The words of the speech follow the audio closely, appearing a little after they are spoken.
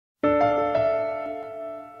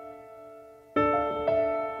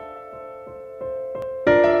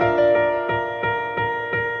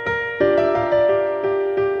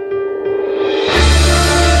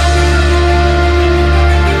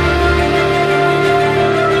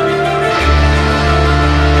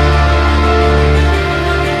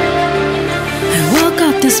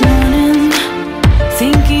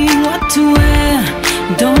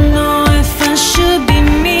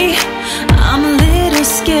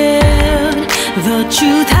The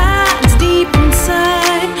truth hides deep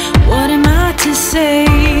inside. What am I to say?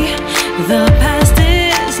 The past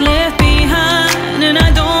is left behind, and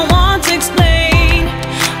I don't want to explain.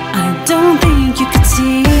 I don't think you could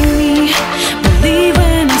see me. Believe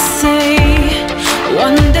when I say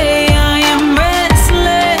one day I am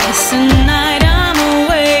restless, and night I'm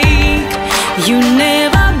awake. You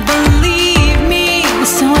never believe me,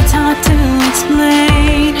 so it's hard to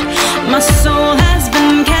explain. My soul has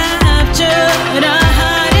been captured. I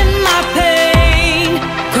hide in my pain,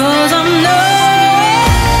 'cause I'm knowing,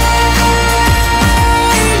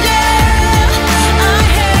 yeah, I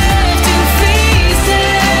have to face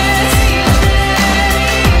it.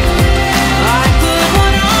 I put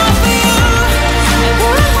one on for you, I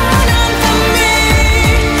put one on for me.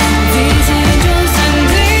 These angels and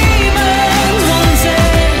demons won't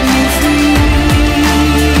set me free.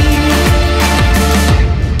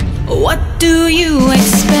 What do you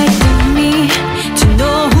expect of me? To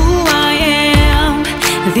know who I am?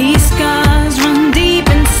 These scars run deep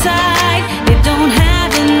inside, they don't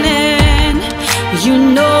have an end. You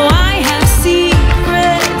know I have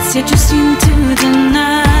secrets, yet you seem